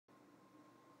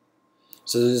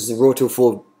So this is the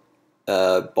RT4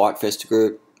 Bike Fest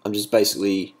group. I'm just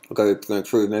basically going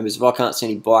through members. If I can't see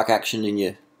any bike action in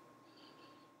your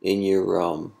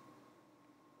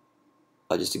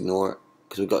I just ignore it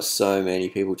because we've got so many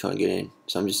people trying to get in.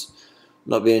 So I'm just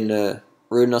not being rude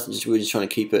or nothing. We're just trying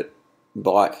to keep it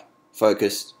bike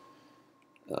focused.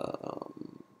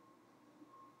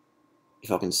 If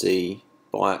I can see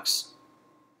bikes,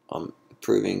 I'm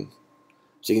approving.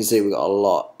 So you can see we've got a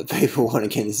lot of people want to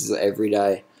get in. This is every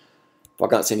day. If I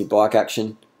can't see any bike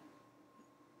action,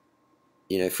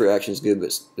 you know, free action is good, but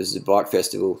this is a bike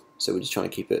festival, so we're just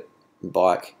trying to keep it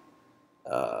bike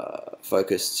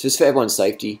focused. Just for everyone's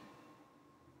safety.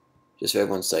 Just for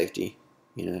everyone's safety,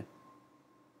 you know.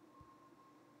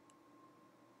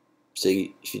 So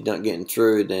if you're not getting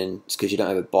through, then it's because you don't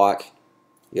have a bike.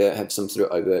 You don't have some sort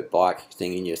of overt bike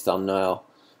thing in your thumbnail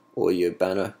or your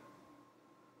banner.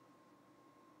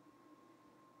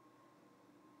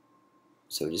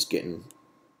 So we're just getting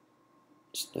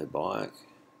just no bike.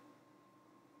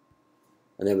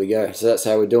 And there we go. So that's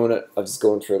how we're doing it. I've just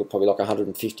gone through probably like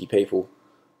 150 people,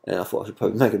 and I thought I should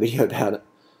probably make a video about it.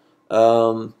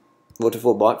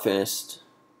 RT4 Bike Fest.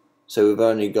 So we've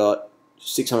only got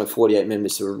 648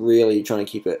 members, so we're really trying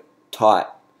to keep it tight.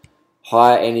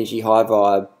 High energy, high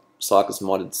vibe, cyclist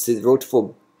modded. So the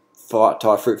RT4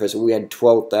 Thai Fruit Festival, we had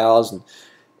 12,000,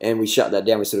 and we shut that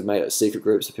down. We sort of made it a secret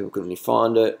group so people couldn't really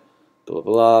find it. Blah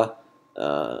blah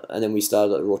blah. And then we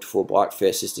started at the RT4 Bike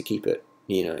Fest just to keep it,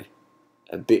 you know,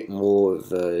 a bit more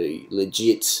of a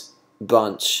legit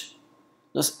bunch.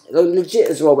 Not legit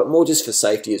as well, but more just for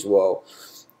safety as well,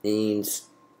 and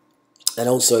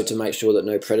also to make sure that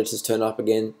no predators turn up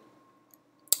again,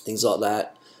 things like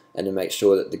that, and to make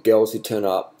sure that the girls who turn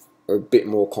up are a bit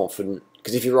more confident.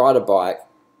 Because if you ride a bike,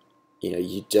 you know,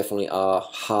 you definitely are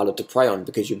harder to prey on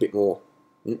because you're a bit more.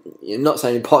 You're not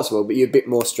saying impossible, but you're a bit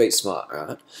more street smart,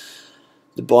 right?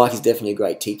 The bike is definitely a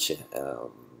great teacher.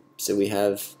 So we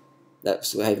have that.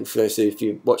 So if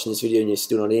you're watching this video and you're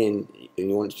still not in, and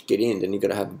you want to get in, then you've got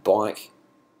to have a bike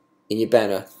in your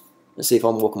banner. Let's see if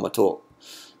I'm walking my talk.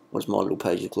 What's my little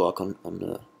page look like on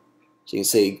the? So you can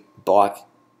see bike.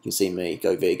 You can see me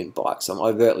go vegan bike. So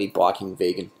I'm overtly biking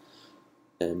vegan,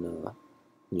 and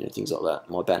you know, things like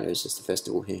that. My banner is just the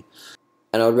festival here.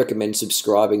 And I would recommend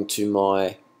subscribing to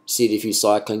my CTFU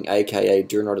Cycling, aka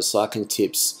durianrider Cycling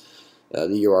Tips.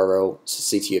 The URL is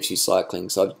CTFU Cycling.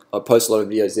 So I post a lot of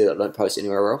videos there that I don't post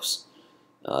anywhere else.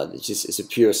 It's a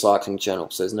pure cycling channel.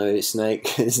 So there's no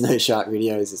snake, there's no shark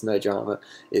videos, there's no drama.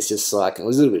 It's just cycling.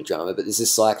 There's a little bit of drama, but this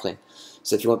is cycling.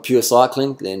 So if you want pure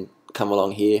cycling, then come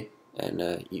along here and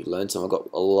you learn some. I've got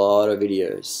a lot of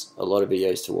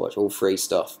videos to watch, all free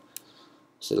stuff.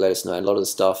 So let us know. A lot of the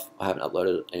stuff I haven't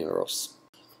uploaded anywhere else.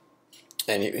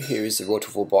 And here is the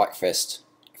RT4 Bike Fest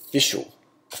official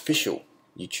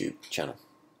YouTube channel.